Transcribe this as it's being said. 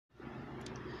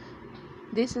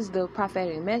This is the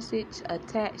prophetic message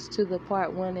attached to the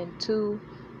part 1 and 2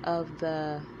 of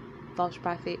the false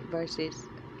prophet versus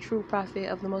true prophet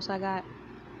of the Most High God.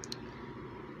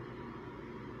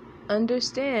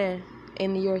 Understand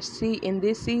in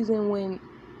this season, when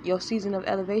your season of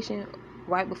elevation,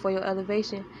 right before your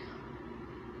elevation,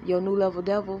 your new level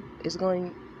devil is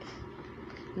going,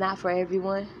 not for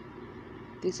everyone.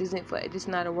 This is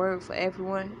not a word for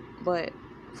everyone, but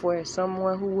for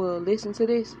someone who will listen to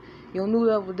this, your new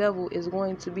level devil is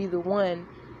going to be the one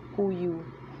who you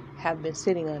have been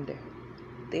sitting under.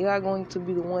 They are going to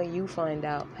be the one you find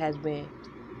out has been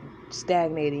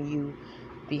stagnating you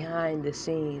behind the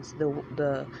scenes.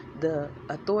 The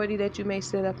authority that you may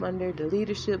sit up under, the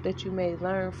leadership that you may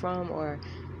learn from or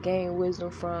gain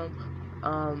wisdom from,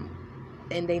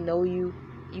 and they know you.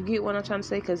 You get what I'm trying to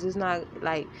say? Because it's not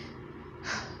like,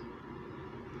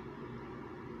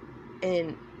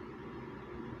 and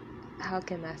how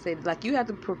can I say it? Like, you have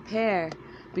to prepare,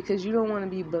 because you don't want to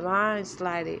be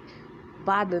blindsided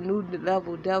by the new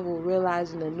level devil,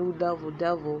 realizing the new level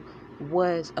devil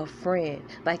was a friend.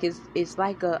 Like, it's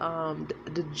like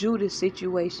the Judas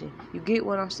situation. You get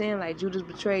what I'm saying? Like, Judas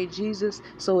betrayed Jesus,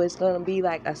 so it's gonna be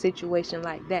like a situation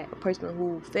like that. A person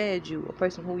who fed you, a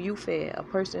person who you fed, a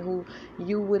person who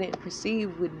you wouldn't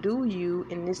perceive would do you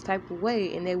in this type of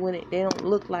way, and they don't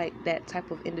look like that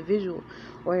type of individual,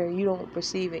 or you don't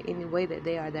perceive in any way that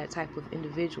they are that type of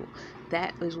individual.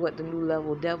 That is what the new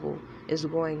level devil is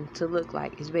going to look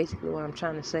like, is basically what I'm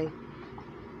trying to say.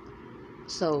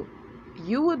 So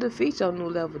you will defeat your new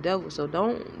level devil. So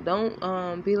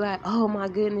don't be like, oh my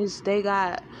goodness, they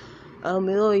got 1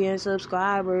 million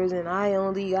subscribers and I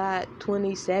only got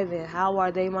 27. How are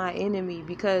they my enemy?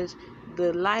 Because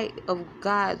the light of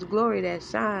God's glory that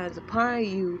shines upon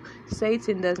you,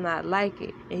 Satan does not like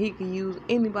it, and he can use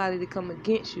anybody to come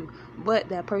against you. But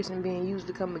that person being used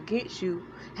to come against you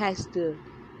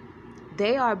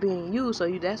they are being used,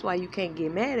 so that's why you can't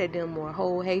get mad at them or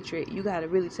hold hatred. You got to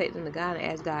really take them to God and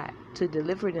ask God to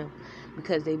deliver them,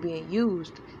 because they being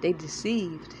used, they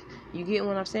deceived. You get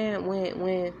what I'm saying?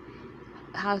 When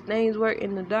how things work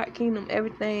in the dark kingdom,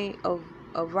 everything of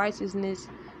righteousness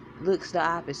looks the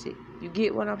opposite. You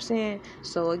get what I'm saying?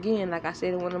 So again, like I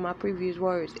said in one of my previous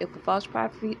words, if a false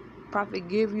prophet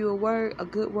give you a word, a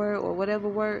good word, or whatever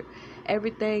word,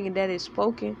 everything that is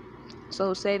spoken.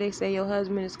 So they say your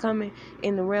husband is coming,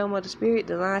 in the realm of the spirit,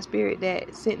 the line spirit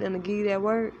that sent them to give you that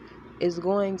word is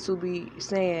going to be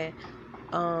saying,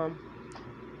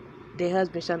 their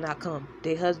husband shall not come.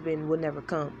 Their husband will never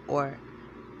come. Or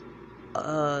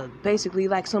basically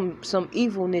like some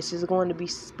evilness is going to be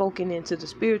spoken into the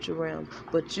spiritual realm,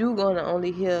 but you're going to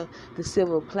only hear the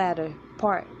silver platter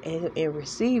part and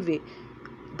receive it.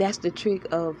 That's the trick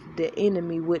of the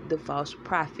enemy with the false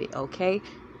prophet, okay?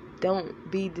 Don't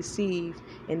be deceived.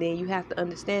 And then you have to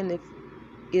understand,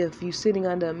 if you're sitting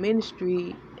under a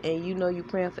ministry and you know you're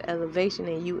praying for elevation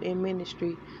and you in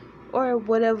ministry or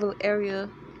whatever area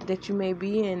that you may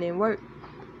be in work,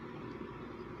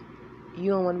 you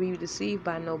don't want to be deceived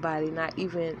by nobody, not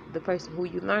even the person who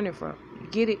you're learning from. You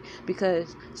get it?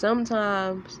 Because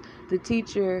sometimes the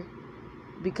teacher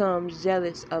becomes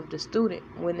jealous of the student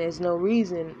when there's no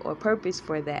reason or purpose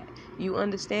for that. You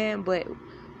understand? But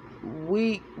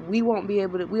we won't be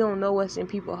able to, we don't know what's in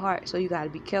people's hearts, so you got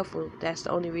to be careful. That's the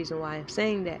only reason why I'm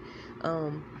saying that.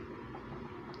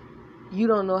 You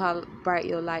don't know how bright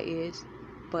your light is,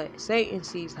 but Satan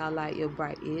sees how light your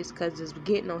bright is, because it's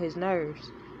getting on his nerves.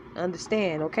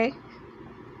 Understand, okay?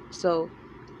 So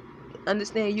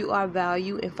understand you are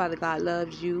valued, and Father God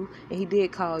loves you, and he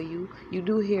did call you. You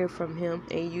do hear from him,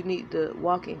 and you need to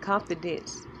walk in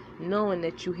confidence, knowing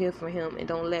that you hear from him, and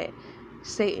don't let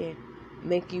Satan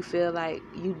make you feel like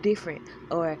you different,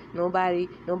 or nobody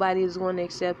is going to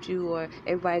accept you, or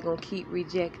everybody going to keep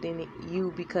rejecting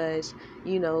you because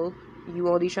you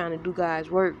only trying to do God's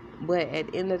work. But at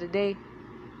the end of the day,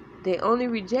 they only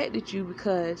rejected you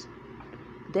because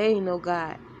they ain't know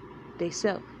God they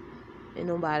self. And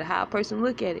no matter how a person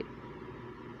look at it,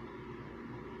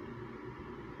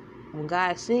 when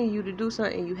God sends you to do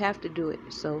something, you have to do it.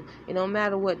 So it don't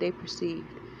matter what they perceived.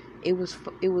 It was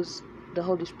the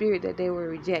Holy Spirit that they were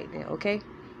rejecting, okay?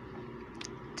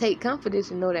 Take confidence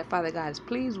and know that Father God is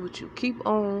pleased with you. Keep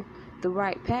on the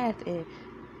right path and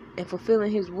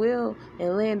fulfilling his will,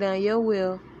 and laying down your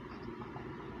will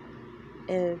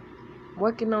and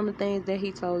working on the things that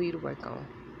he told you to work on.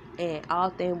 And all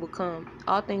things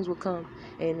will come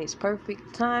in its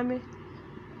perfect timing.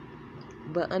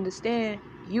 But understand,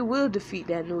 you will defeat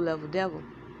that new level devil.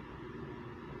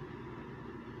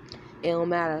 It don't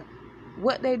matter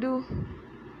what they do.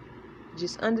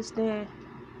 Just understand,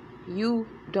 you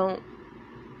don't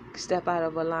step out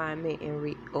of alignment and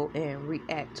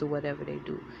react to whatever they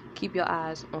do. Keep your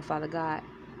eyes on Father God.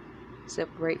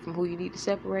 Separate from who you need to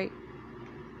separate.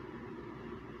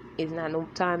 It's not no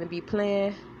time to be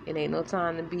playing. It ain't no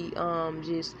time to be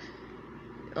just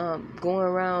going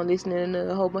around listening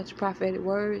to a whole bunch of prophetic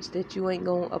words that you ain't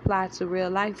gonna apply to real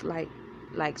life,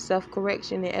 like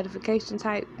self-correction and edification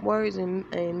type words and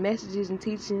messages and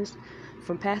teachings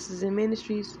from pastors and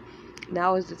ministries.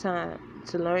 Now is the time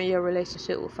to learn your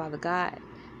relationship with Father God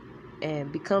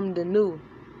and become the new.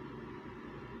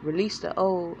 Release the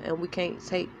old, and we can't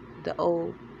take the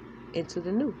old into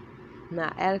the new.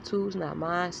 Not attitudes, not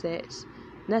mindsets,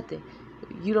 nothing.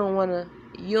 You don't wanna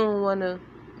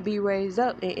be raised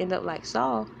up and end up like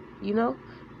Saul,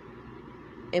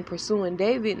 and pursuing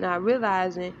David, not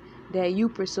realizing that you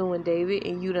pursuing David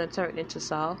and you done turned into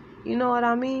Saul. You know what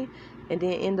I mean? And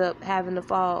then end up having to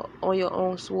fall on your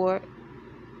own sword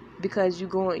because you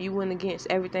went against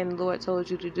everything the Lord told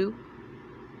you to do,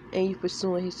 and you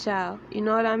pursuing his child. You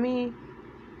know what I mean?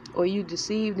 Or you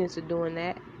deceived into doing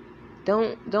that.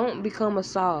 Don't become a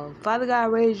Saul. Father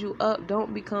God raised you up.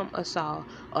 Don't become a Saul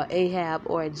or Ahab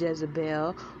or a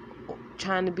Jezebel,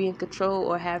 trying to be in control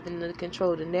or having to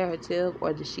control the narrative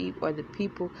or the sheep or the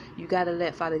people. You got to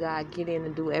let Father God get in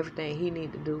and do everything he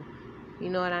need to do. You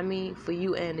know what I mean? For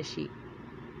you and the sheep.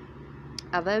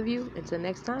 I love you. Until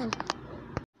next time.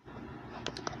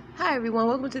 Hi everyone.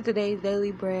 Welcome to today's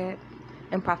Daily Bread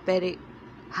and Prophetic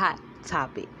Hot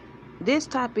Topic. This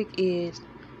topic is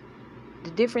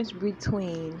the difference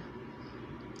between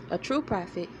a true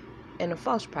prophet and a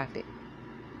false prophet.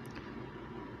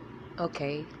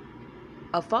 Okay.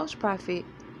 A false prophet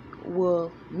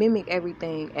will mimic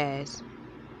everything as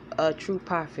a true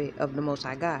prophet of the Most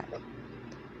High God.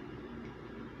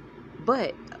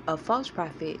 But a false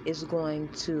prophet is going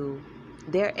to,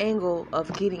 their angle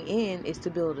of getting in is to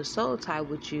build a soul tie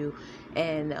with you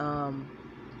and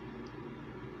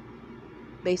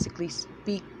basically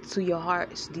speak to your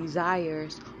heart's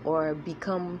desires or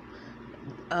become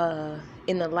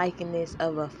in the likeness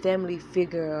of a family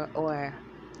figure or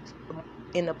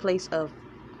in a place of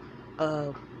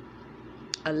a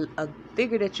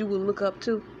figure that you would look up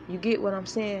to. You get what I'm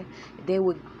saying? They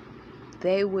would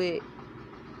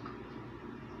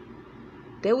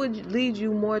lead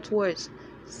you more towards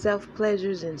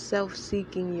self-pleasures and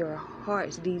self-seeking your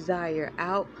heart's desire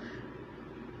out.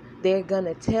 They're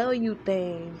gonna tell you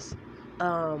things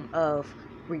of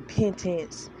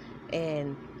repentance,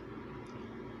 and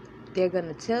they're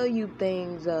gonna tell you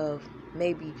things of,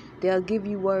 maybe they'll give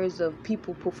you words of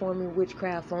people performing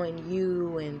witchcraft on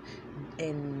you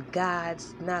and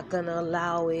God's not gonna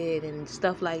allow it and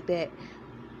stuff like that.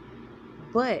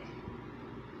 But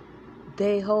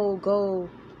their whole goal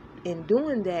in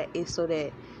doing that is so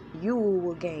that you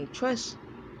will gain trust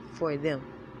for them.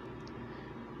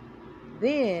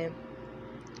 Then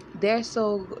their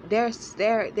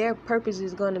purpose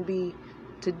is going to be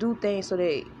to do things so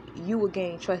that you will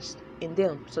gain trust in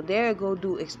them. So they'll go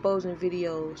do exposing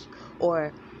videos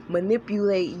or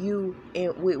manipulate you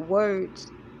with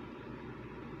words,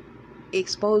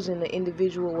 exposing the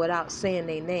individual without saying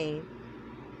their name.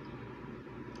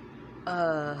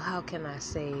 How can I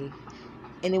say?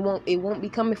 And it won't be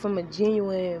coming from a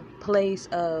genuine place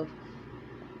of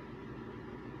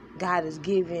God is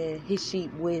giving his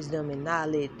sheep wisdom and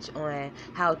knowledge on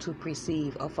how to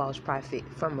perceive a false prophet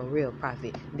from a real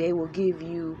prophet. They will give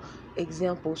you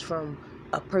examples from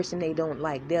a person they don't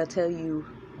like. They'll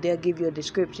give you a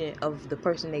description of the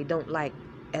person they don't like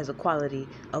as a quality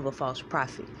of a false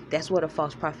prophet. That's what a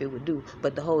false prophet would do.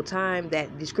 But the whole time,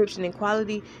 that description and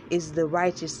quality is the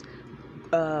righteous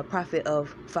prophet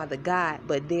of Father God.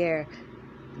 But they're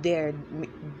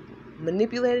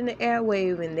manipulating the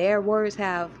airwave, and their words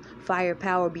have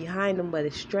firepower behind them, but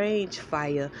it's strange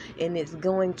fire, and it's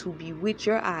going to bewitch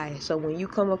your eyes. So when you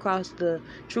come across the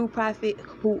true prophet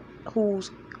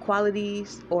whose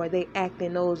qualities or they act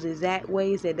in those exact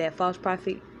ways that false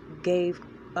prophet gave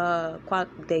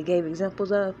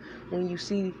examples of, when you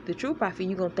see the true prophet,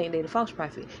 you're gonna think they're the false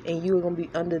prophet, and you're gonna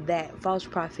be under that false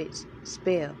prophet's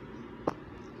spell.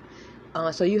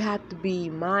 So you have to be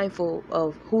mindful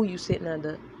of who you sitting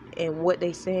under and what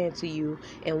they saying to you.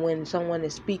 And when someone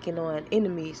is speaking on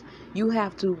enemies, you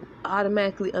have to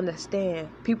automatically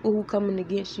understand people who coming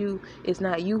against you. It's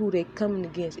not you who they coming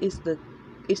against. It's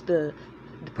the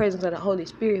presence of the Holy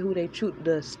Spirit who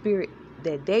the spirit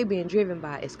that they being driven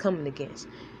by is coming against.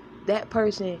 That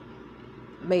person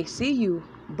may see you,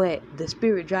 but the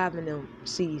spirit driving them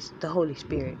sees the Holy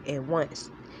Spirit and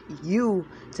wants you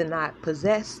to not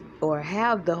possess or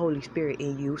have the Holy Spirit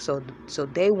in you, so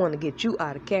they want to get you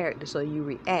out of character, so you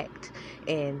react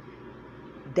and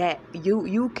that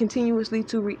you continuously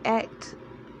to react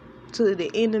to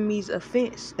the enemy's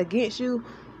offense against you,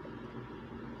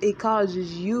 it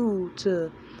causes you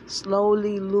to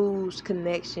slowly lose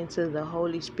connection to the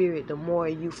Holy Spirit the more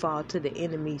you fall to the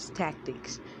enemy's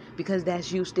tactics, because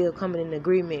that's you still coming in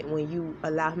agreement when you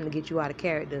allow him to get you out of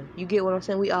character. You get what I'm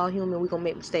saying? We all human, we gonna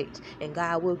make mistakes, and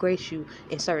God will grace you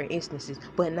in certain instances,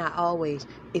 but not always.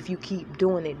 If you keep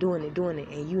doing it,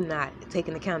 and you not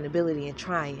taking accountability and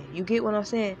trying, you get what I'm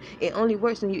saying? It only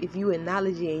works if you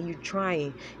acknowledge it and you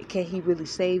trying. Can he really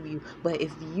save you? But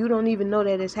if you don't even know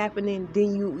that it's happening,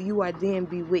 then you are then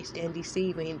bewitched and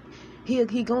deceived, and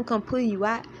he gonna come pull you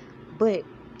out. But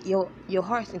your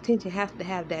heart's intention have to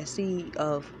have that seed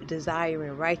of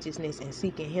desiring righteousness and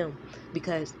seeking him,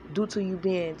 because due to you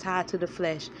being tied to the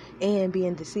flesh and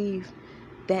being deceived,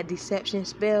 that deception,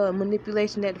 spell, and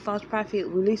manipulation that the false prophet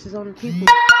releases on the people,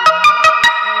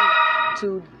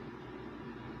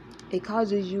 it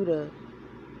causes you to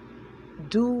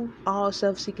do all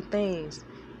self-seeking things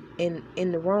in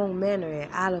the wrong manner and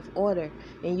out of order,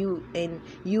 and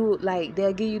you like,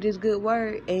 they'll give you this good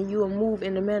word and you'll move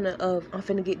in the manner of, I'm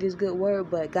finna get this good word,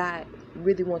 but God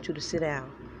really wants you to sit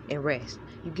down and rest.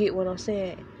 You get what I'm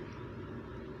saying?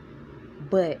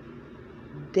 But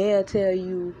they'll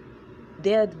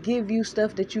give you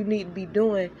stuff that you need to be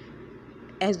doing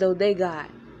as though they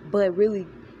God, but really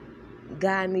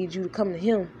God needs you to come to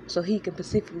him so he can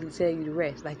specifically tell you the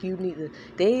rest. Like, you need to,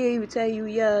 they even tell you,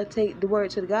 yeah, take the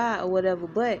word to the God or whatever,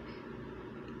 but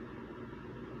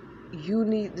you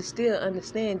need to still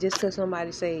understand, just because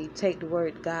somebody say take the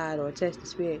word to God or test the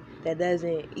spirit, that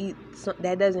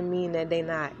doesn't mean that they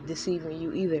not deceiving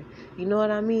you either. You know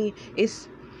what I mean?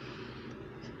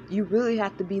 You really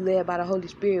have to be led by the Holy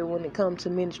Spirit when it comes to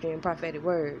ministry and prophetic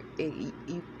word.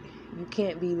 You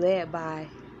can't be led by,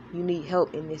 you need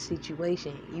help in this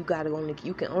situation. You can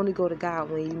only go to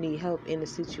God when you need help in the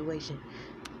situation.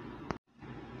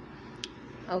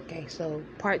 Okay, so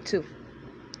part 2.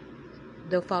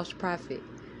 The false prophet.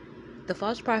 The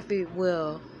false prophet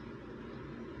will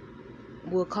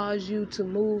cause you to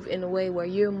move in a way where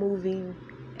you're moving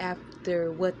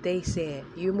after what they said.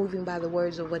 You're moving by the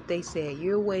words of what they said.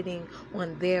 You're waiting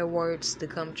on their words to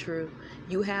come true.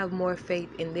 You have more faith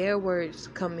in their words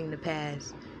coming to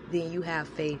pass than you have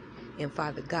faith in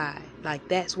Father God. Like,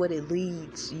 that's what it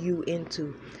leads you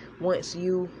into once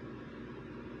you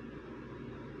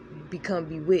become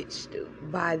bewitched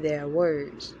by their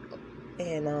words.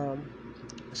 And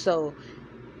so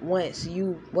once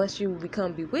you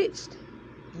become bewitched,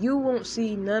 you won't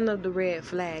see none of the red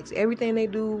flags. Everything they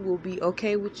do will be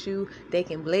okay with you. They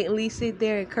can blatantly sit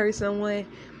there and curse someone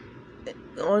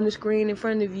on the screen in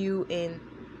front of you, and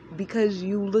because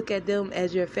you look at them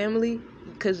as your family,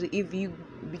 because if you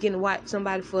begin to watch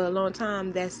somebody for a long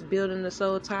time, that's building a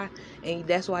soul tie, and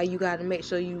that's why you got to make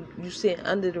sure you sit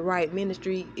under the right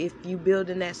ministry if you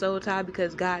building that soul tie,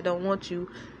 because God don't want you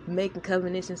making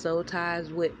covenants and soul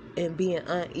ties with and being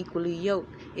unequally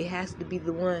yoked. It has to be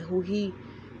the one who he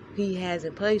has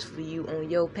in place for you on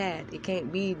your path. It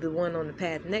can't be the one on the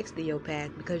path next to your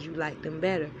path because you like them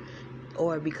better,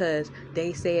 or because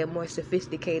they say it more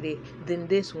sophisticated than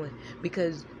this one,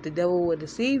 because the devil will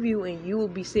deceive you and you will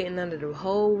be sitting under the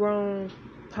whole wrong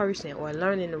person, or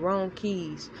learning the wrong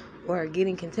keys, or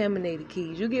getting contaminated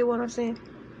keys. You get what I'm saying?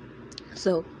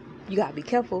 So you gotta be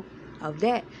careful of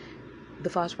that. The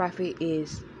false prophet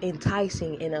is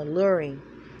enticing and alluring.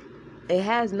 It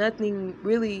has nothing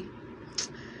really,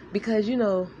 because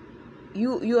you'll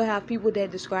have people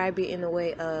that describe it in a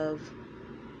way of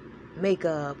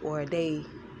makeup, or they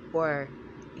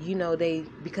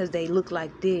because they look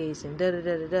like this and da da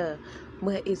da da da.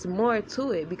 But it's more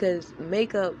to it, because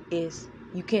makeup is,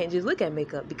 you can't just look at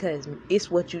makeup, because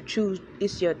it's what you choose.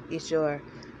 It's your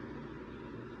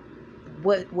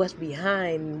what's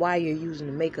behind why you're using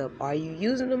the makeup. Are you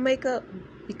using the makeup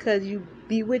because you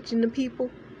bewitching the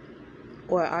people,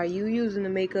 or are you using the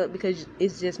makeup because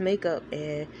it's just makeup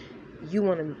and you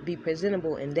want to be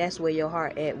presentable, and that's where your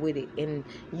heart at with it, and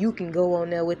you can go on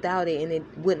there without it, and it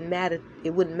wouldn't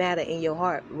matter in your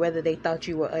heart whether they thought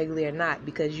you were ugly or not,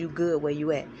 because you good where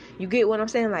you at. You get what I'm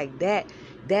saying? Like, that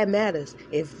matters.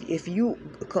 If you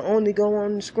can only go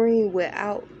on the screen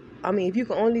if you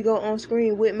can only go on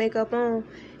screen with makeup on,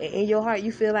 and in your heart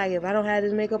you feel like, if I don't have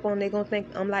this makeup on, they gonna think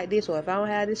I'm like this, or if I don't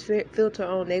have this filter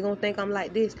on, they gonna think I'm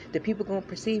like this, the people gonna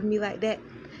perceive me like that.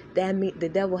 That means the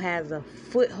devil has a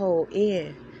foothold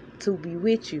in to be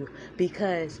with you,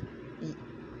 because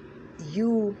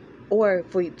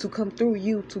to come through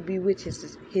you to be with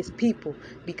his people,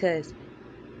 because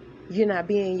you're not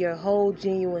being your whole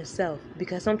genuine self,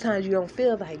 because sometimes you don't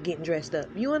feel like getting dressed up.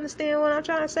 You understand what I'm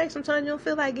trying to say? Sometimes you don't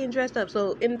feel like getting dressed up.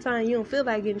 So anytime you don't feel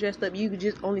like getting dressed up, you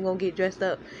just only gonna get dressed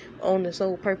up on the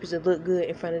sole purpose to look good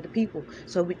in front of the people.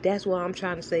 So that's why I'm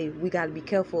trying to say we got to be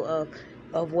careful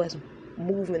of what's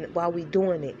moving while we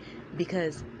doing it,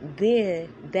 because then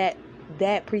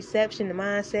that perception, the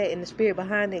mindset, and the spirit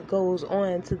behind it goes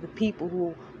on to the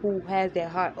people who has their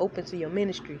heart open to your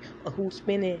ministry, or who's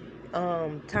spending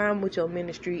time with your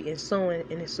ministry and sowing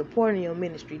and supporting your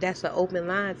ministry. That's an open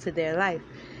line to their life,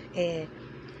 and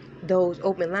those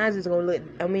open lines is gonna look,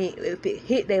 I mean, if it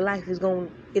hit their life, it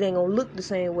ain't gonna look the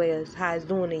same way as how it's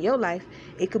doing in your life.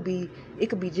 It could be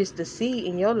just a seed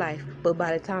in your life, but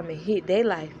by the time it hit their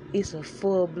life, it's a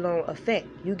full-blown effect.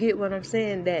 You get what I'm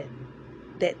saying? That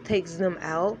takes them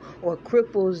out or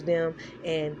cripples them,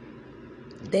 and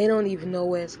they don't even know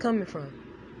where it's coming from.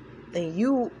 And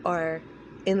you are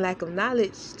in lack of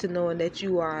knowledge to knowing that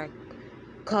you are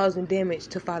causing damage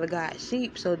to Father God's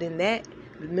sheep. So then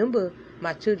remember,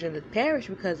 my children will perish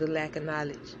because of lack of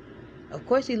knowledge. Of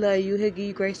course he loves you, he'll give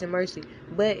you grace and mercy.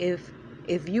 But if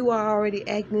you are already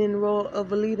acting in the role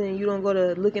of a leader, and you don't go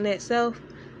to looking at self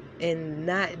and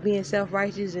not being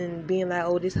self-righteous and being like,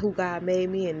 oh, this is who God made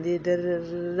me, and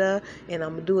and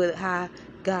I'm gonna do it how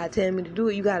God telling me to do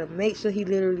it, you gotta make sure he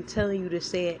literally telling you to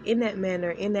say it in that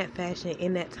manner, in that fashion,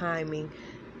 in that timing,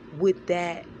 with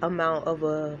that amount of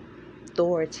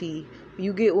authority.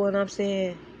 You get what I'm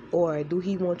saying? Or do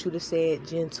he want you to say it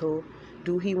gentle?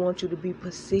 Do he want you to be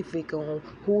specific on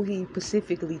who he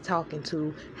specifically talking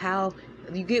to? How,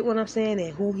 you get what I'm saying?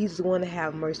 And who he's going to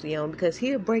have mercy on? Because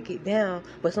he'll break it down,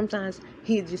 but sometimes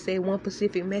he'll just say one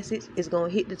specific message. It's going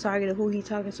to hit the target of who he's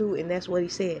talking to, and that's what he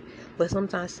said. But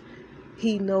sometimes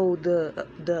he know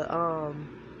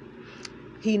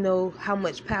he know how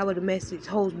much power the message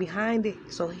holds behind it.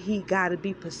 So he got to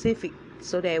be specific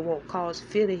so that it won't cause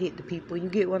fear to hit the people. You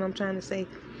get what I'm trying to say?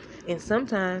 And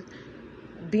sometimes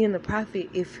being a prophet,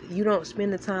 if you don't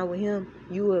spend the time with him,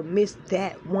 you will miss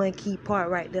that one key part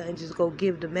right there and just go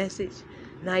give the message.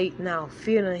 Now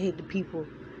fear done hit the people.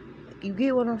 You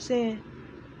get what I'm saying?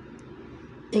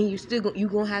 And you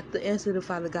gonna have to answer to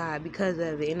Father God because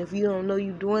of it. And if you don't know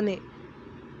you doing it,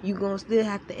 you gonna still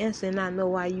have to answer and not know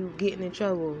why you getting in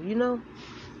trouble. You know,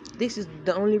 this is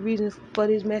the only reason for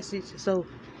this message, so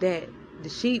that the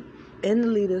sheep and the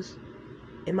leaders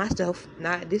and myself,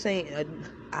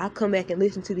 I'll come back and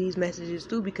listen to these messages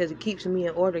too, because it keeps me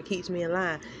in order, keeps me in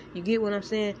line. You get what I'm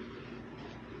saying?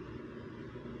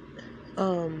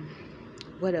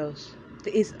 What else?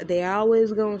 They're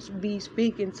always going to be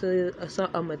speaking to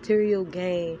a material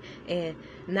gain, and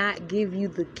not give you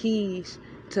the keys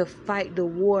to fight the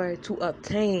war to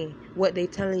obtain what they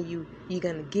telling you you're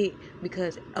gonna get.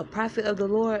 Because a prophet of the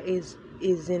Lord is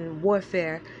in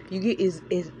warfare.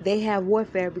 They have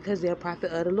warfare because they're a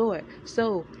prophet of the Lord.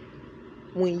 So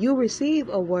when you receive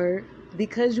a word,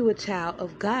 because you're a child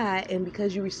of God, and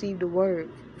because you received the word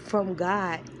from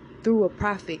God through a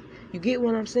prophet, you get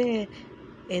what I'm saying?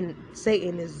 And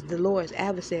Satan is the Lord's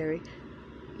adversary.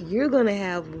 You're gonna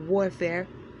have warfare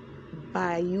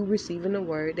by you receiving the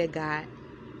word that God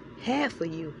had for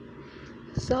you.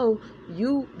 So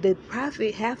the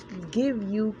prophet, have to give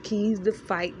you keys to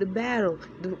fight the battle.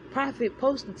 The prophet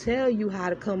supposed to tell you how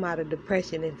to come out of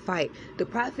depression and fight. The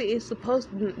prophet is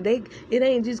supposed to, it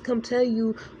ain't just come tell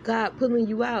you God pulling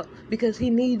you out, because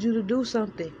he needs you to do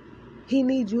something. He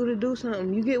needs you to do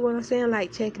something. You get what I'm saying?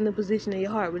 Like checking the position of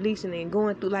your heart, releasing it, and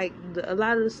going through like a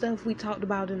lot of the stuff we talked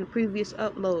about in the previous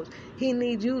uploads. He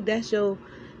needs you. That's your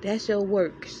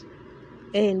works.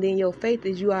 And then your faith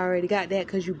is you already got that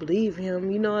because you believe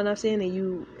him. You know what I'm saying? And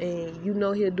you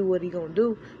know he'll do what he gonna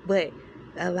do. But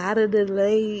a lot of the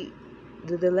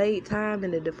delayed time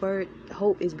and the deferred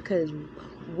hope is because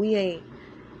we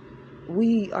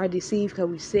are deceived, because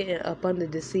we sitting up under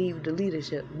deceived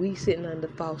leadership. We sitting under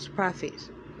false prophets.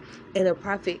 And a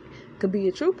prophet could be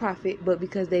a true prophet, but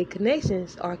because their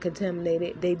connections are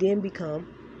contaminated, they then become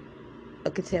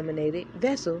a contaminated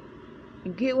vessel.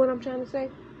 You get what I'm trying to say?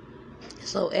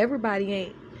 So everybody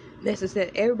ain't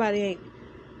necessary. Everybody ain't,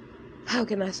 how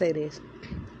can I say this?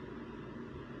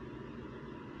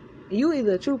 You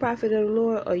either a true prophet of the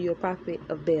Lord or you're a prophet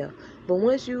of Baal. But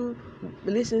once you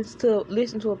listen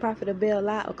to a prophet of Baal a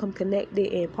lot, or come connected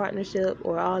in partnership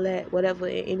or all that, whatever,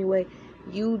 in any way,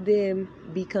 you then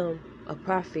become a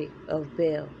prophet of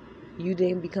Baal. You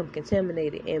then become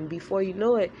contaminated, and before you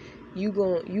know it,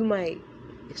 you might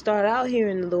start out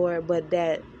hearing the Lord, but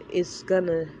that it's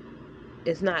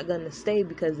not gonna stay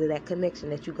because of that connection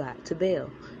that you got to Baal,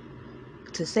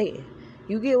 to Satan.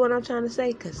 You get what I'm trying to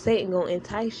say? Because Satan gonna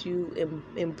entice you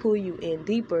and pull you in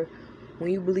deeper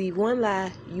when you believe one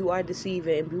lie, you are deceived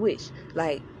and bewitched.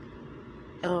 Like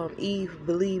Eve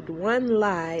believed one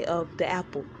lie of the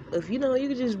apple. If you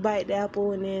could just bite the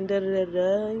apple and then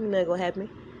you're not gonna happen.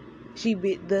 She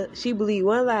believed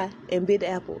one lie and bit the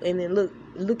apple, and then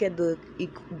look at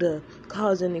the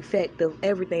cause and effect of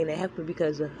everything that happened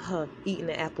because of her eating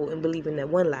the apple and believing that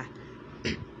one lie.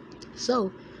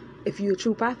 So, if you're a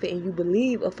true prophet and you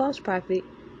believe a false prophet,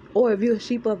 or if you're a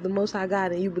sheep of the Most High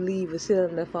God and you believe a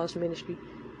selling the false ministry,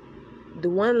 the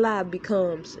one lie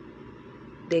becomes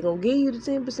they're gonna give you the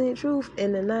 10% truth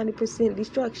and the 90%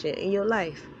 destruction in your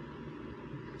life.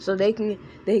 So they gonna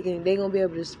be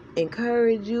able to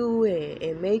encourage you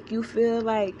and make you feel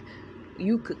like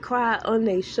you could cry on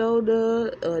their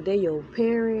shoulder, or they your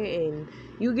parent, and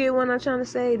you get what I'm trying to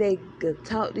say. They could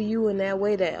talk to you in that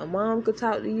way that a mom could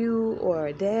talk to you or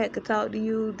a dad could talk to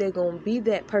you. They're gonna be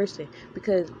that person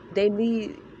because they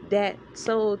need that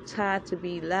soul tie to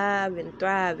be live and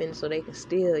thriving so they can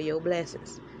steal your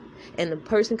blessings. And the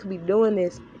person could be doing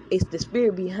this, it's the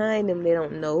spirit behind them they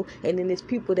don't know, and then there's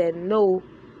people that know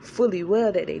fully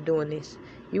well that they doing this.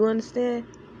 You understand?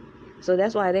 So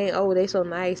that's why they so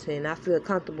nice and I feel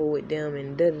comfortable with them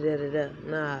and da da da da da.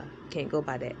 Nah, can't go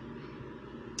by that.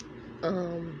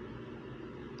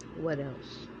 What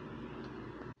else?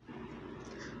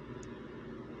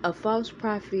 A false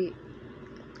prophet,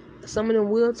 some of them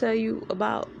will tell you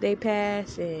about their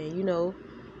past and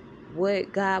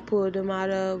what God pulled them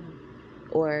out of,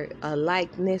 or a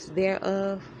likeness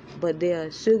thereof, but they'll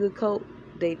sugarcoat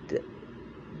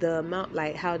the amount,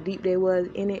 like how deep they was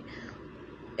in it.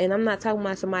 And I'm not talking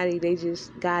about somebody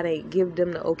God ain't give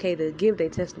them the okay to give their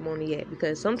testimony yet,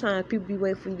 because sometimes people be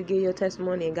waiting for you to give your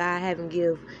testimony and God haven't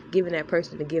given that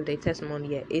person to give their testimony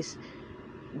yet. It's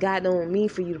God don't mean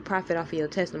for you to profit off of your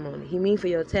testimony. He mean for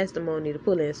your testimony to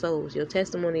pull in souls. Your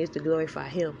testimony is to glorify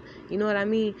Him. You know what I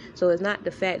mean? So it's not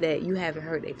the fact that you haven't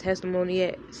heard their testimony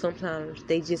yet. Sometimes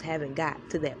they just haven't got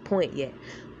to that point yet.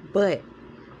 But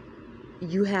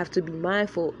you have to be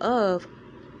mindful of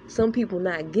some people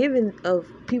not giving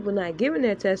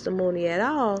their testimony at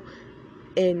all,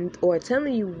 or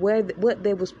telling you what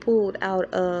they was pulled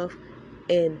out of,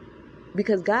 and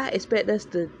because God expect us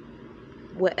to,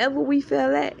 whatever we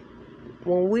feel at,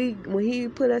 when He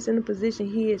put us in a position,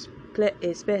 He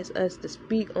expects us to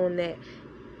speak on that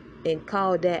and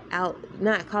call that out,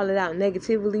 not call it out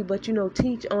negatively, but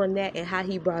teach on that and how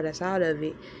He brought us out of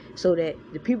it, so that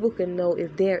the people can know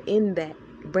if they're in that,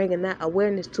 bringing that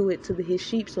awareness to His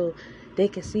sheep, so they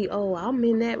can see, oh, I'm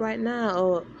in that right now,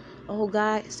 or oh,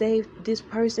 God saved this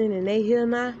person and they here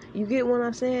now. You get what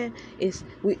I'm saying?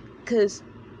 Because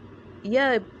He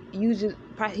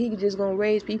just gonna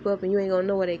raise people up and you ain't gonna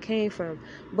know where they came from.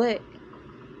 But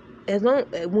as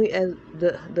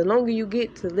the longer you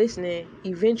get to listening,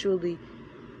 eventually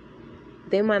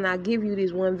they might not give you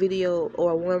this one video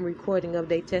or one recording of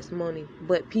their testimony,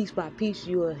 but piece by piece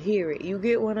you will hear it. You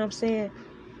get what I'm saying?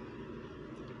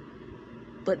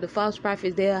 But the false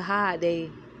prophets, they'll hide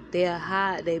they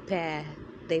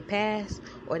past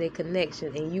or their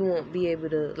connection, and you won't be able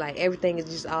to, like, everything is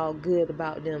just all good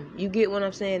about them. You get what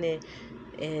I'm saying?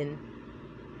 And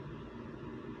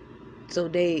so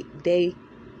they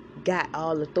got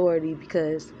all authority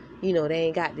because they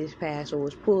ain't got this past, or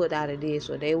was pulled out of this,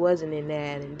 or they wasn't in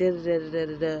that, and da da da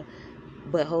da da.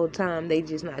 But whole time they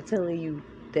just not telling you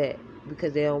that,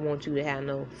 because they don't want you to have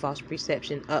no false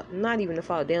perception. Not even the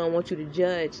fault. They don't want you to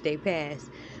judge their past,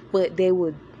 but they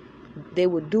would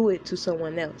do it to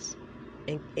someone else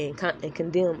and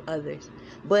condemn others.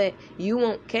 But you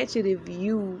won't catch it if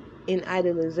you in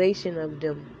idolization of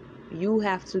them. You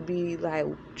have to be like,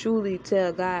 truly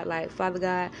tell God, like, Father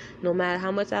God, no matter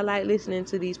how much I like listening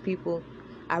to these people,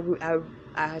 I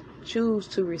choose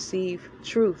to receive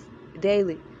truth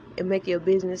daily, and make your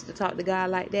business to talk to God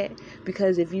like that.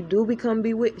 Because if you do become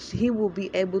bewitched, He will be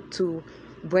able to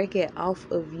break it off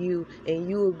of you, and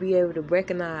you will be able to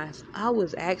recognize, I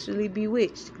was actually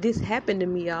bewitched. This happened to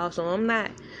me, y'all. So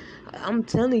I'm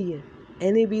telling you,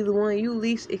 and it be the one you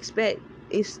least expect.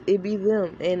 It be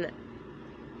them. And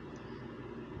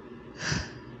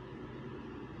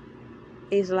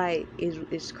it's like,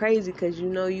 it's crazy, because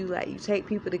you take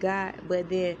people to God, but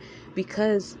then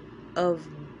because of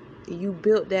you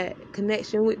built that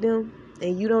connection with them,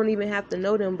 and you don't even have to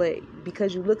know them, but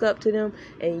because you look up to them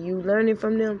and you learning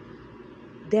from them,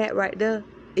 that right there,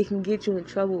 it can get you in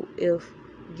trouble if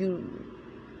you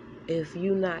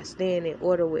not staying in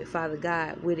order with Father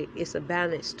God with it. It's a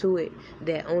balance to it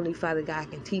that only Father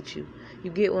God can teach you. You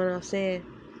get what I'm saying?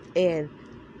 And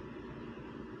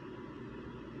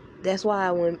That's why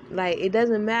when, like, it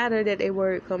doesn't matter that their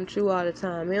word come true all the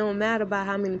time. It don't matter about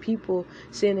how many people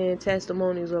send in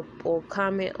testimonies or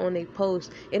comment on a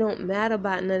post. It don't matter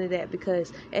about none of that,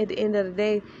 because at the end of the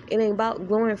day, it ain't about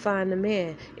glorifying the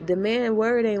man. The man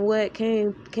word ain't what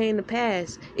came to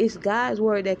pass. It's God's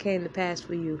word that came to pass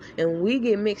for you. And we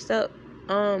get mixed up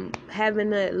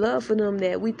having that love for them,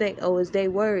 that we think, oh, it's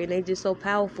their word and they just so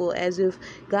powerful, as if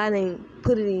God ain't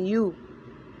put it in you.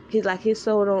 His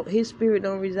soul don't, his spirit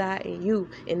don't reside in you,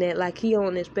 and that like he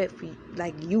don't expect for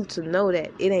you to know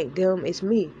that it ain't them, it's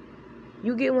me.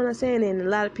 You get what I'm saying? And a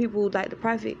lot of people, like the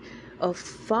prophet,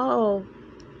 fall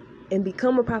and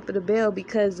become a prophet of Baal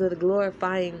because of the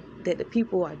glorifying that the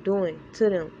people are doing to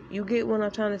them. You get what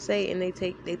I'm trying to say? And they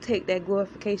take that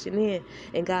glorification in,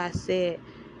 and God said,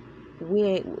 we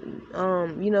ain't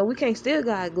we can't steal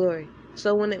God's glory.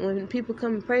 So when people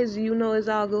come and praise you, it's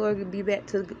all glory be back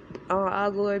to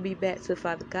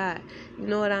Father God. You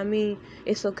know what I mean?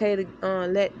 It's okay to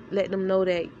let them know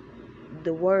that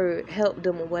the word helped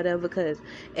them or whatever, because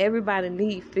everybody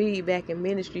need feedback in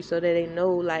ministry so that they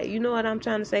know, like, you know what I'm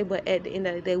trying to say. But at the end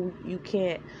of the day, you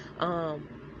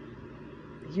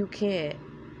can't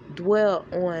dwell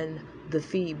on the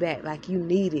feedback like you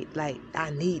need it, like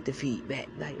I need the feedback.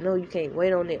 Like, no, you can't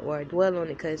wait on it or dwell on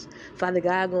it, because Father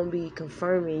God gonna be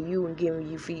confirming you and giving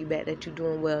you feedback that you're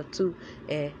doing well too.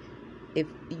 And if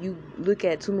you look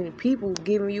at too many people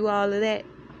giving you all of that,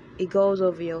 it goes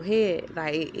over your head.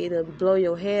 Like it'll blow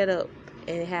your head up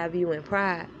and have you in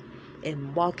pride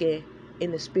and walking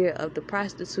in the spirit of the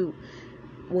prostitute.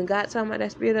 When God talking about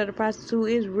that spirit of the prostitute,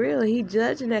 is real. He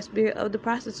judging that spirit of the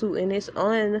prostitute, and it's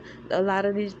on a lot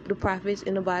of the prophets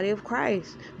in the body of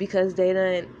Christ, because they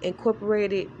done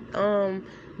incorporated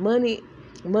money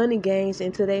gains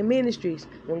into their ministries.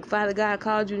 When Father God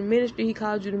called you to ministry, He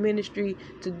called you to ministry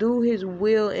to do His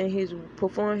will and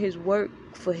perform His work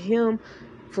for Him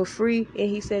for free, and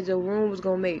He said your gift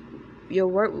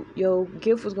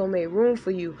was gonna make room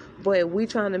for you. But we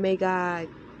trying to make our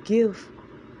gift.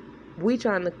 We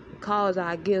trying to cause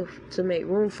our gift to make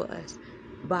room for us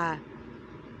by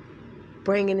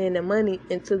bringing in the money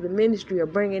into the ministry, or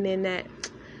bringing in that,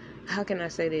 how can I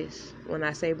say this? When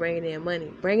I say bringing in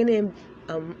money, bringing in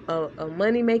a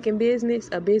money-making business,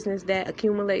 a business that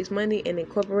accumulates money, and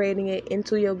incorporating it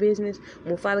into your business.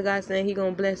 When Father God saying He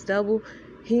gonna bless double,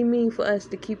 He mean for us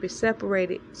to keep it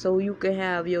separated, so you can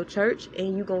have your church,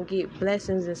 and you gonna get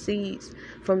blessings and seeds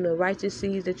from the righteous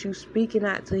seeds that you speaking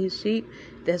out to His sheep,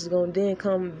 that's gonna then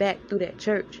come back through that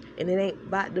church. And it ain't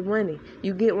about the money.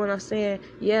 You get what I'm saying?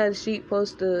 Yeah, the sheep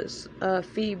supposed to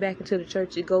feed back into the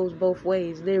church. It goes both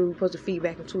ways. Literally supposed to feed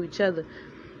back into each other.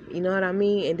 You know what I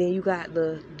mean? And then you got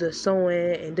the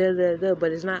sowing and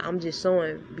but it's not, I'm just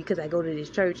sowing because I go to this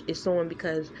church. It's sowing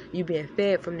because you being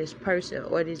fed from this person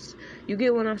or this. You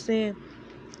get what I'm saying?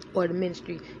 Or the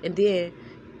ministry. And then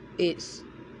it's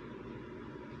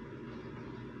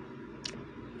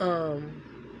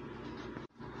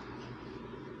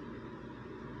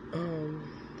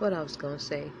what I was gonna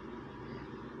say.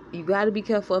 You got to be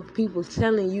careful of people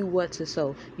telling you what to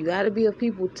sow. You got to be of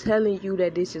people telling you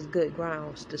that this is good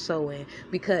grounds to sow in.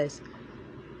 Because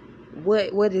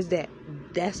what is that?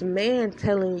 That's man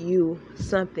telling you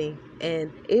something.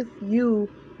 And if you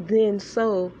then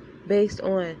sow based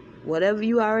on whatever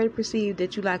you already perceive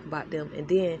that you like about them, and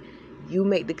then you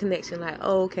make the connection like,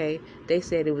 oh, okay, they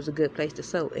said it was a good place to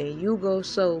sow, and you go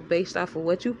sow based off of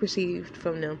what you perceived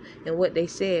from them and what they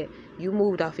said. You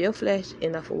moved off your flesh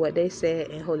and off of what they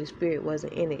said, and Holy Spirit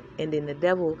wasn't in it. And then the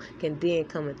devil can then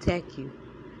come attack you.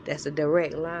 That's a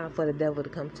direct line for the devil to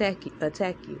come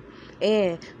attack you,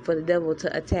 and for the devil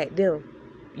to attack them.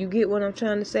 You get what I'm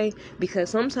trying to say?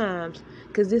 Because sometimes,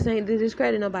 because this ain't to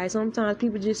discredit nobody, sometimes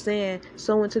people just saying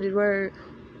sow into the word,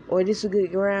 or this is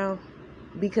good ground,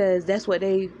 because that's what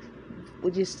they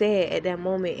would just say at that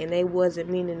moment, and they wasn't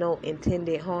meaning no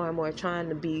intended harm or trying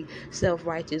to be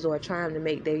self-righteous or trying to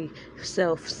make they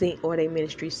self seem or their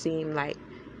ministry seem like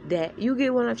that. You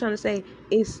get what I'm trying to say?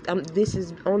 It's this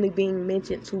is only being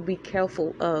mentioned to be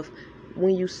careful of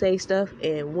when you say stuff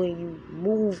and when you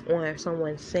move on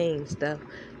someone saying stuff,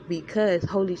 because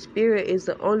Holy Spirit is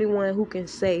the only one who can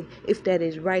say if that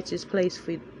is righteous place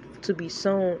for to be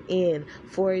sown in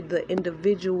for the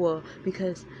individual.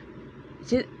 Because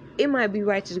it might be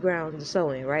righteous ground to sow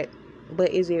in, right?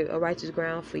 But is it a righteous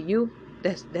ground for you?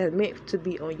 That's meant to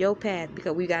be on your path,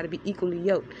 because we got to be equally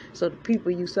yoked. So the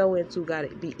people you sow into got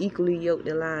to be equally yoked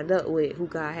and lined up with who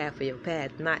God have for your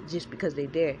path, not just because they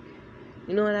there.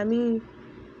 You know what I mean?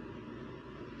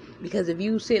 Because if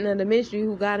you sitting under ministry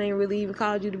who God ain't really even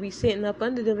called you to be sitting up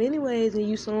under them anyways, and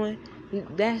you sowing,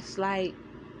 that's like,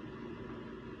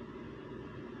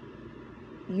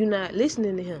 you're not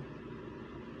listening to him,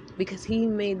 because he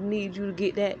may need you to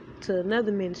get that to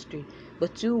another ministry,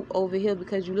 but you over here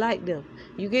because you like them.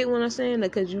 You get what I'm saying?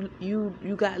 Because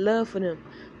you got love for them,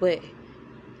 but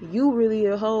you really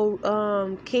a whole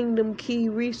kingdom key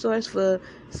resource for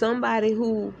somebody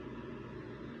who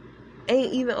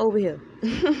ain't even over here.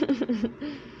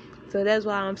 So that's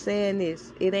why I'm saying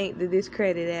this. It ain't the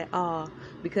discredit at all,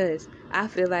 because I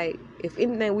feel like if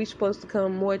anything, we supposed to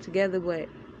come more together, but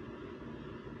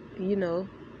you know,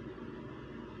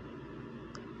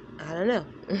 I don't know.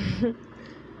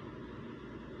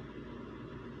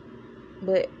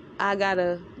 But I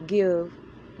gotta give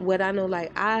what I know.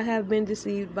 Like, I have been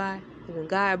deceived by. When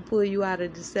God pull you out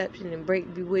of deception and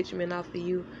break bewitchment off of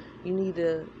you, you need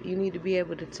to be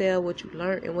able to tell what you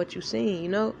learned and what you seen, you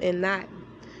know, and not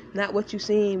what you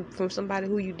seen from somebody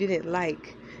who you didn't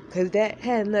like, because that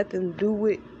had nothing to do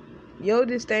with your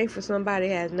disdain for somebody.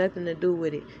 Has nothing to do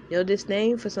with it. Your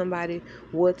disdain for somebody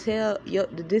will tell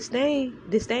the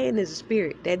disdain is a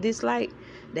spirit. That dislike,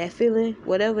 that feeling,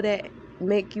 whatever that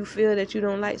make you feel that you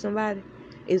don't like somebody,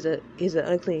 is an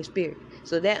unclean spirit.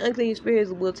 So that unclean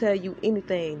spirit will tell you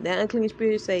anything. That unclean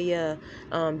spirit say, yeah,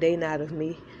 they not of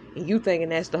me, and you thinking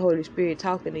that's the Holy Spirit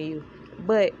talking to you.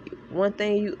 But one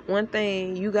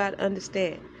thing you got to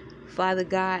understand, Father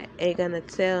God ain't gonna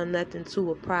tell nothing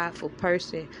to a prideful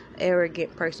person,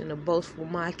 arrogant person, a boastful,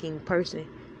 mocking person.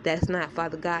 That's not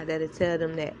Father God that'll tell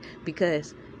them that,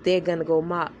 because they're gonna go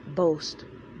mock, boast,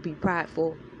 be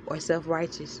prideful, or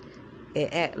self-righteous,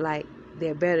 and act like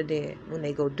they're better than when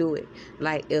they go do it.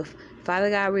 Like, if Father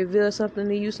God reveals something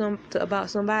to you about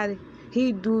somebody,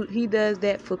 he does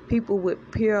that for people with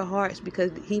pure hearts,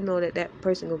 because he know that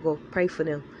person gonna go pray for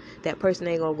them. That person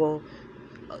ain't gonna go,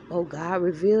 oh, God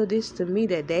revealed this to me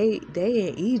that they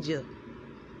in Egypt.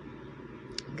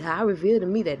 God revealed to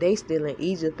me that they still in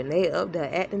Egypt and they up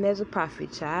there acting as a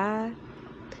prophet, child.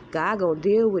 God gonna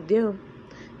deal with them.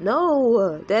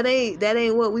 No, that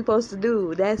ain't what we supposed to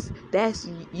do. That's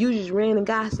you just ran and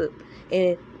gossip,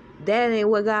 and that ain't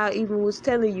what God even was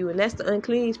telling you. And that's the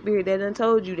unclean spirit that done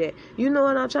told you that. You know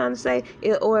what I'm trying to say?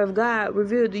 Or if God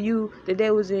revealed to you that they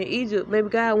was in Egypt, maybe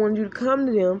God wanted you to come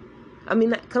to them. I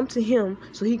mean, not come to him,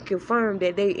 so he confirmed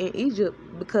that they in Egypt,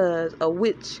 because a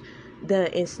witch done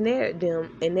ensnared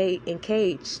them and they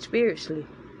encaged spiritually.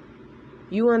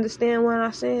 You understand what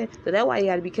I'm saying? So that's why you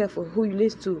got to be careful who you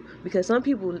listen to, because some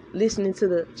people listening to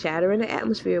the chatter in the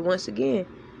atmosphere once again,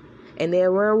 and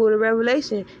they'll run with a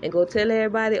revelation and go tell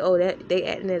everybody, oh, that they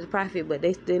acting as a prophet, but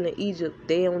they still in Egypt.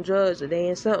 They on drugs, or they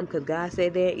in something, because God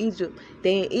said they're in Egypt.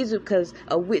 They in Egypt because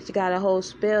a witch got a whole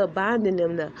spell binding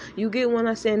them now. You get what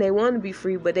I'm saying? They want to be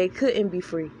free, but they couldn't be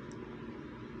free.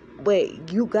 But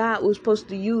God was supposed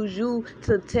to use you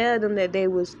to tell them that they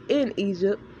was in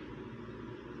Egypt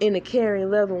in a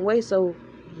caring, loving way, so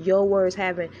your words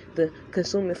having the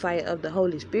consuming fire of the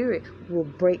Holy Spirit will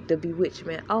break the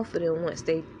bewitchment off of them once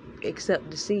they accept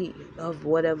the seed of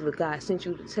whatever God sent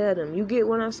you to tell them. You get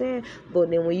what I'm saying?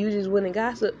 But then when you just went and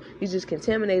gossip, you just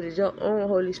contaminated your own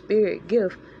Holy Spirit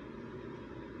gift.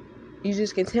 You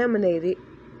just contaminated,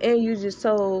 and you just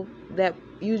told that,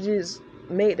 you just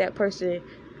made that person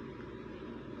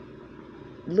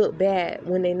look bad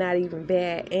when they're not even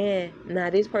bad, and now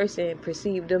this person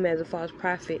perceived them as a false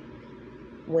prophet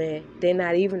when they're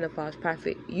not even a false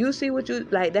prophet. You see what you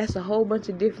like? That's a whole bunch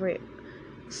of different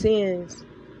sins.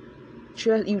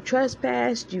 You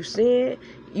trespassed, you sin,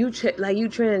 you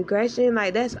transgression.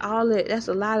 Like, that's all it. That's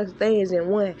a lot of things in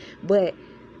one. But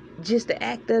just the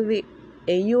act of it,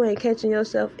 and you ain't catching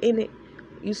yourself in it.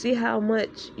 You see how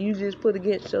much you just put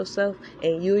against yourself,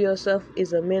 and you yourself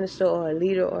is a minister or a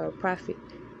leader or a prophet.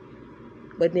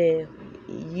 But then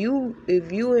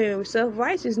if you in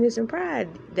self-righteousness and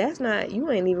pride, you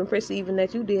ain't even perceiving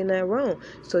that you did nothing wrong.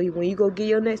 So when you go get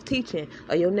your next teaching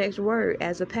or your next word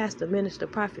as a pastor, minister,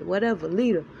 prophet, whatever,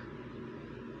 leader,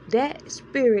 that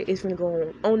spirit is going to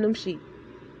go on them sheep.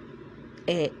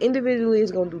 And individually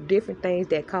it's going to do different things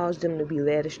that cause them to be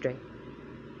led astray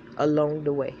along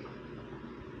the way.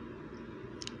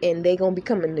 And they going to be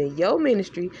coming to your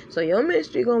ministry. So your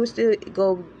ministry going to still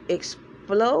go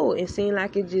explode and seem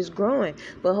like it's just growing.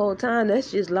 But whole time,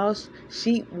 that's just lost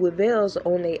sheep with veils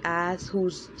on their eyes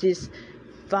who's just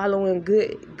following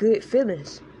good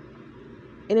feelings.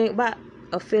 It ain't about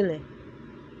a feeling.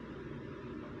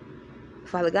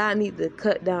 Father God need to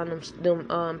cut down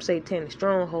them satanic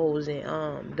strongholds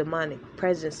and demonic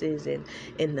presences and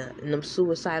them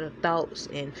suicidal thoughts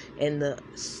and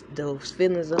those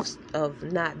feelings of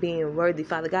not being worthy.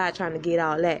 Father God trying to get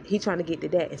all that. He trying to get to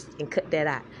that and cut that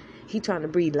out. He trying to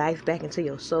breathe life back into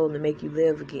your soul and make you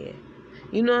live again.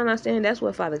 You know what I'm saying? That's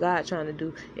what Father God trying to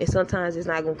do. And sometimes it's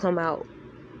not going to come out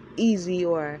easy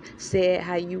or said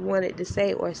how you wanted to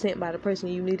say or sent by the person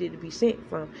you needed to be sent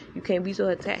from. You can't be so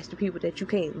attached to people that you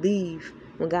can't leave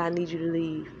when God needs you to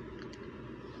leave.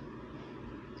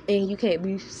 And you can't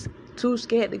be too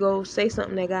scared to go say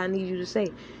something that God needs you to say.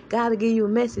 God will give you a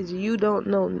message you don't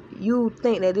know. You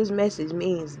think that this message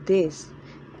means this.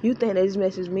 You think that this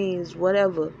message means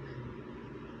whatever.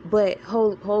 But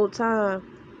whole time,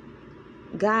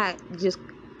 God just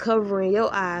covering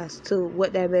your eyes to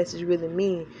what that message really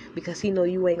means, because he know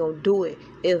you ain't gonna do it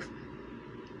if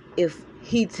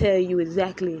he tell you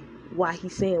exactly why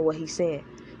he's saying what he's saying.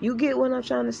 You get what I'm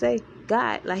trying to say?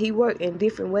 God, like, he work in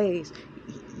different ways.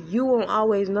 You won't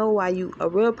always know why a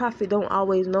real prophet don't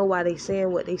always know why they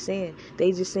saying what they saying.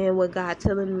 They just saying what God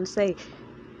telling them to say,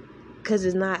 because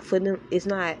it's not for them. It's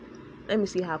not, let me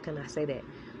see, how can I say that?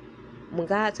 When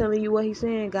God telling you what he's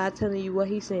saying, God telling you what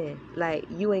he's saying. Like,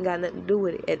 you ain't got nothing to do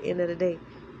with it at the end of the day.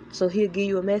 So he'll give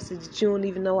you a message that you don't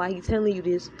even know why he's telling you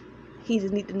this. He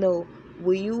just need to know,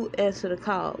 will you answer the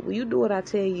call? Will you do what I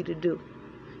tell you to do?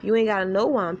 You ain't got to know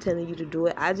why I'm telling you to do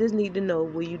it. I just need to know,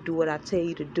 will you do what I tell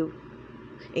you to do?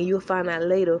 And you'll find out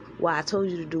later why I told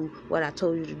you to do what I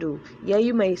told you to do. Yeah,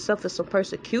 you may suffer some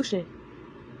persecution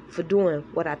for doing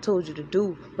what I told you to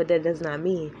do, but that does not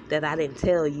mean that I didn't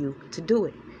tell you to do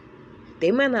it.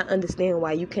 They might not understand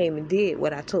why you came and did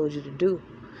what I told you to do,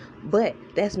 but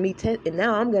that's me and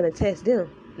now I'm gonna test them.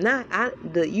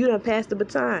 You done passed the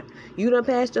baton. You done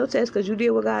passed your test because you did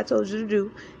what God told you to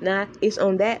do. Now it's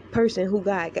on that person who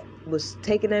God was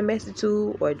taking that message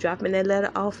to or dropping that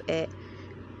letter off at.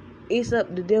 It's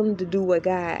up to them to do what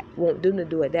God want them to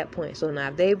do at that point. So now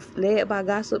if they led by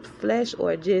gossip flesh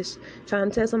or just trying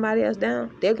to tear somebody else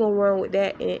down, they're gonna run with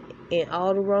that in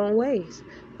all the wrong ways.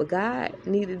 But God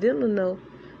needed them to know,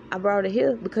 I brought it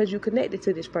here because you connected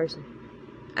to this person.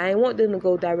 I ain't want them to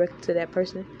go directly to that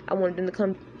person. I wanted them to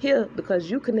come here because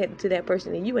you connected to that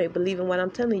person and you ain't believing what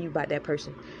I'm telling you about that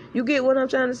person. You get what I'm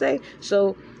trying to say?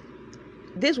 So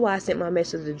this is why I sent my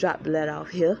message to drop the letter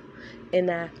off here. And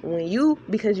now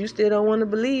because you still don't want to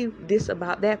believe this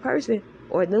about that person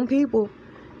or them people,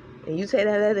 and you take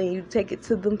that letter and you take it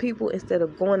to them people instead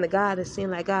of going to God and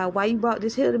saying, like, God, why you brought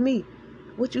this here to me?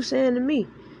 What you saying to me?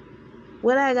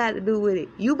 What I got to do with it?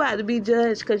 You about to be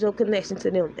judged because your connection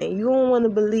to them. And you don't want to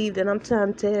believe that I'm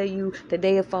trying to tell you that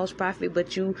they a false prophet,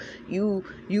 but you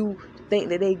think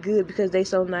that they good because they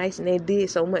so nice and they did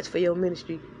so much for your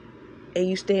ministry. And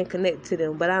you staying connected to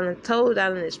them. But I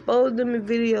done exposed them in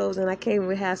videos, and I can't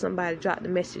even have somebody drop the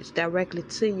message directly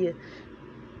to you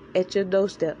at your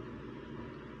doorstep.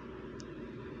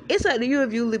 It's up to you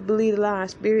if you believe the lying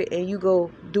spirit and you go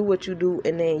do what you do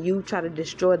and then you try to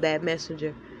destroy that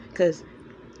messenger. Because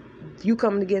you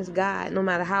coming against God no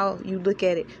matter how you look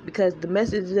at it, because the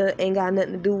messenger ain't got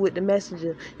nothing to do with the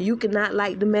messenger. You cannot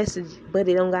like the message, but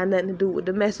it don't got nothing to do with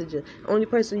the messenger. Only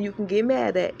person you can get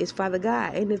mad at is Father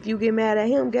God. And if you get mad at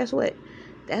him, guess what?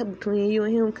 That's between you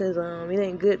and him, because it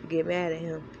ain't good to get mad at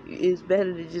him. It's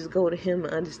better to just go to him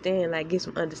and understand, like, get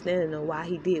some understanding of why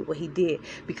he did what he did.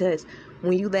 Because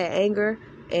when you let anger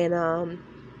and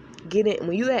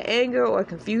when you let anger or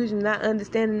confusion, not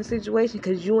understanding the situation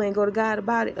because you ain't go to God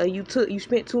about it, or you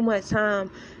spent too much time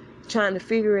trying to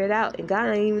figure it out, and God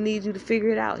ain't even need you to figure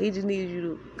it out. He just needs you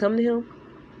to come to him,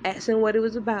 ask him what it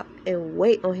was about, and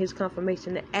wait on his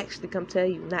confirmation to actually come tell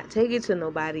you. Not take it to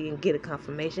nobody and get a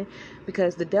confirmation,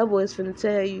 because the devil is finna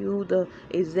tell you the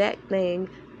exact thing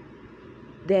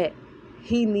that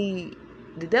he need.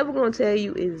 The devil gonna tell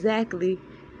you exactly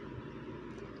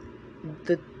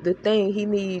the thing he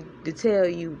need to tell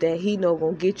you that he know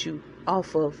gonna get you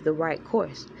off of the right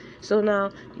course. So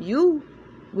now you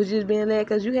was just being led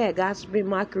because you had gossiping,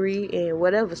 mockery, and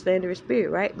whatever slanderous spirit,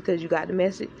 right? Because you got the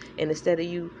message, and instead of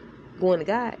you going to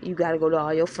God, you got to go to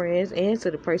all your friends and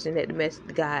to the person that the message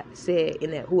God said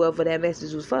and that whoever that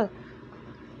message was for,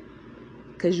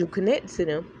 because you connected to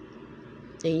them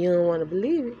and you don't want to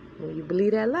believe it. When you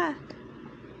believe that lie,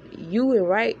 you were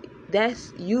right.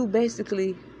 That's you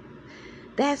basically.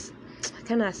 That's,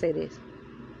 can I say this?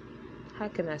 How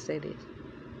can I say this?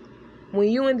 When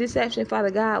you in deception,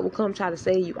 Father God will come try to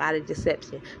save you out of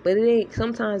deception. But it ain't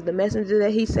sometimes the messenger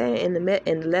that he sent and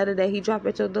the letter that he dropped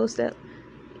at your doorstep.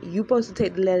 You supposed to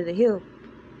take the letter to him.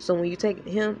 So when you take it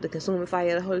to him, the consuming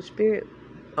fire of the Holy Spirit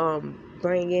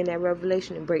bring in that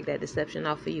revelation and break that deception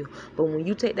off of you. But when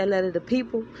you take that letter to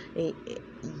people and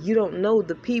you don't know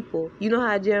the people, you know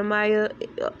how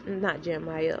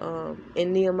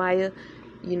in Nehemiah,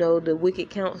 you know, the wicked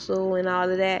counsel and all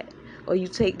of that, or you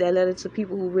take that letter to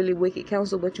people who really wicked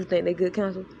counsel, but you think they good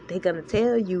counsel, they gonna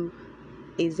tell you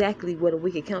exactly what a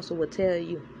wicked counsel will tell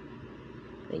you.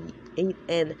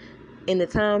 And in the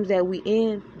times that we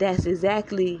in, that's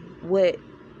exactly what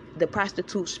the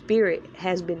prostitute spirit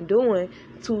has been doing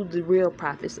to the real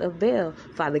prophets of Baal.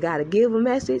 Father God to give a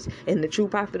message, and the true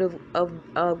prophet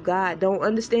of God don't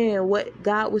understand what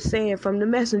God was saying from the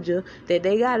messenger that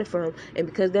they got it from. And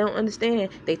because they don't understand,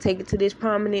 they take it to this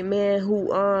prominent man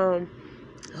who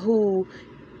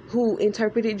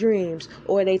interpreted dreams,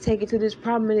 or they take it to this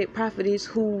prominent prophetess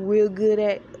who real good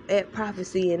at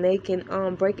prophecy, and they can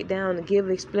break it down and give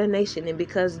explanation, and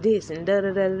because this and da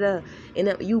da da da da,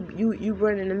 and you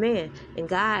running the man, and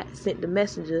God sent the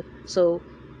messenger. So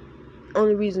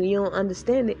only reason you don't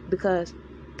understand it because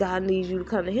God needs you to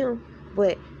come to Him.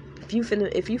 But if you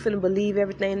finna believe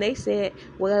everything they said,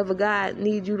 whatever God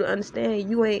needs you to understand,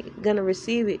 you ain't gonna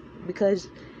receive it because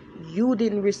you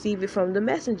didn't receive it from the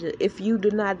messenger. If you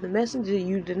deny the messenger,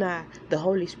 you deny the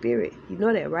Holy Spirit. You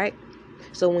know that, right?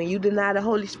 So when you deny the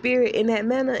Holy Spirit in that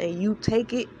manner and you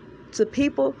take it to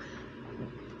people,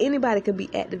 anybody can be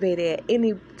activated at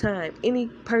any time, any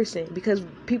person, because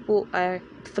people are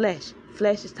flesh.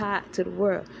 Flesh is tied to the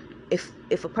world. If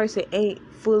a person ain't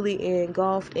fully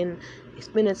engulfed in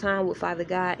spending time with Father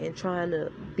God and trying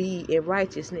to be in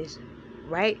righteousness,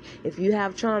 right? If you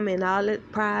have trauma and all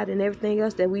that pride and everything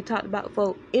else that we talked about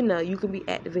before, you can be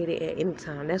activated at any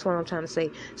time. That's what I'm trying to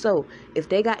say. So if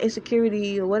they got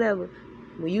insecurity or whatever,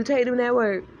 when you take them that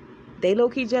word, they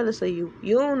low-key jealous of you.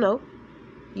 You don't know.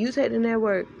 You take them that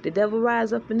word, the devil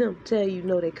rise up in them, tell you,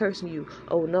 no, they cursing you.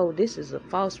 Oh no, this is a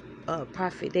false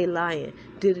prophet. They lying.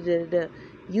 Da-da-da-da-da.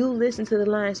 You listen to the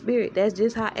lying spirit. That's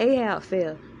just how Ahab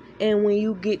fell. And when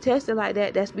you get tested like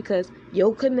that, that's because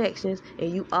your connections,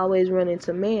 and you always run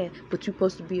into man, but you're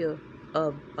supposed to be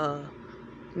a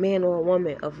man or a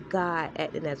woman of God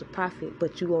acting as a prophet,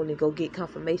 but you only go get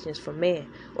confirmations from man,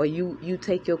 or you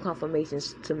take your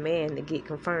confirmations to man to get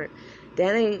confirmed.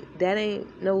 That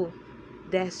ain't no.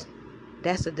 That's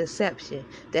a deception.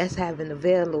 That's having a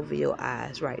veil over your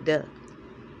eyes right there.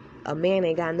 A man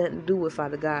ain't got nothing to do with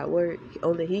Father God's word.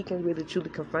 Only He can really truly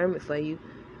confirm it for you.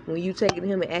 When you take it to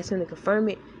Him and ask Him to confirm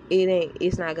it,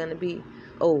 it's not gonna be,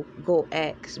 oh, go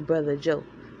ask Brother Joe.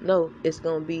 No, it's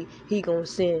gonna be He gonna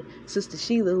send Sister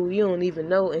Sheila, who you don't even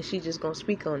know, and she just gonna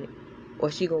speak on it.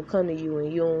 Or she gonna come to you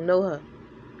and you don't know her.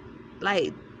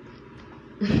 Like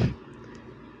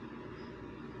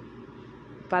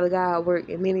Father God work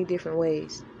in many different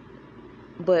ways.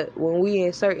 But when we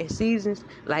in certain seasons,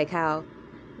 like how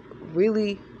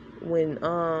really when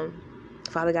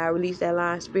Father God released that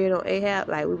lying spirit on Ahab,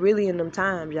 like we're really in them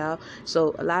times, y'all.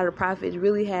 So a lot of the prophets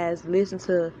really has listened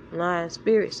to lying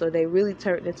spirits, so they really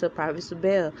turned into prophets of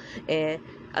Baal. And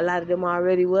a lot of them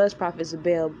already was prophets of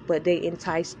Baal, but they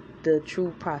enticed the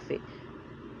true prophet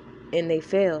and they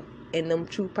fell. And them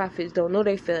true prophets don't know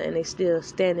they fell, and they still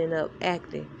standing up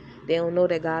acting. They don't know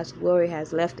that God's glory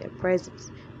has left their presence.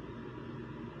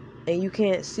 And you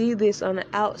can't see this on the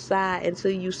outside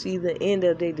until you see the end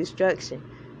of their destruction.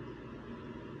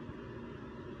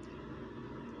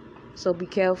 So be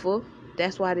careful.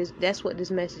 That's what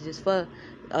this message is for.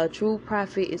 A true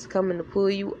prophet is coming to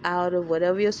pull you out of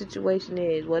whatever your situation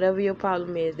is, whatever your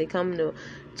problem is. They come to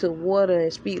water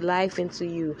and speak life into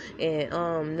you, and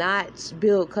not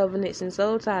build covenants and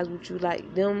soul ties with you.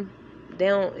 Like them, they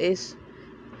don't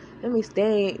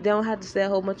have to say a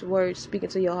whole bunch of words speaking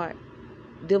to your heart.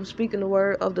 Them speaking the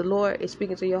word of the Lord is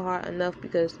speaking to your heart enough,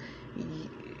 because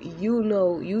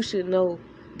you should know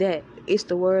that it's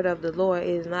the word of the Lord. It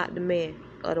is not the man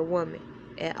or the woman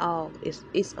at all.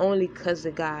 It's only because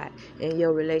of God and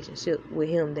your relationship with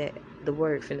Him that the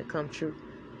word finna come true.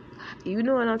 You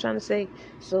know what I'm trying to say?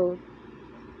 So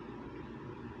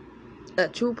a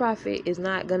true prophet is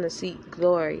not gonna seek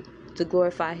glory to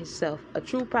glorify himself. A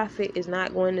true prophet is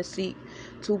not going to seek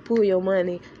to pull your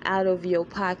money out of your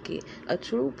pocket. A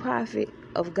true prophet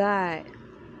of God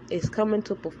is coming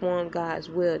to perform God's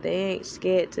will. They ain't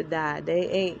scared to die.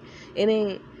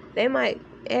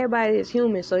 Everybody is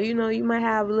human, so you might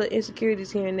have a little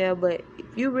insecurities here and there, but if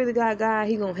you really got God,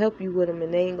 He gonna help you with them,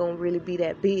 and they ain't gonna really be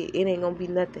that big. It ain't gonna be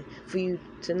nothing for you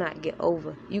to not get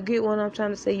over. You get what I'm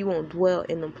trying to say? You won't dwell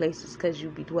in them places because you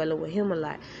be dwelling with Him a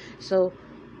lot. So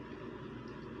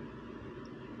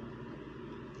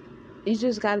you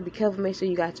just got to be careful. Make sure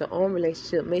you got your own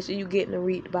relationship. Make sure you getting to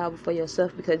read the Bible for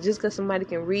yourself, because just because somebody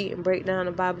can read and break down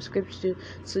the Bible scripture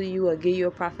to you or give you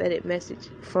a prophetic message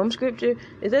from scripture,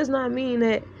 it does not mean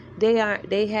that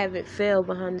they haven't fell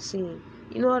behind the scene.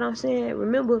 You know what I'm saying?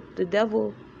 Remember, the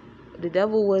devil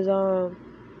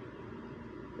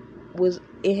was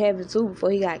in heaven too before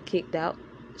he got kicked out.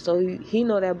 So he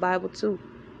know that Bible too.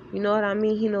 You know what I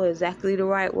mean? He know exactly the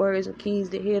right words and keys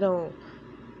to hit on.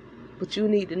 But you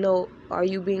need to know, are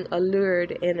you being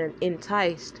allured and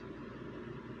enticed?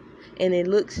 And it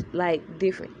looks like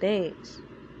different things.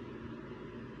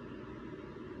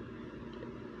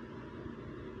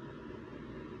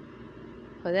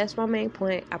 So that's my main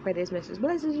point. I pray this message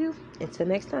blesses you. Until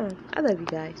next time, I love you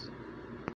guys.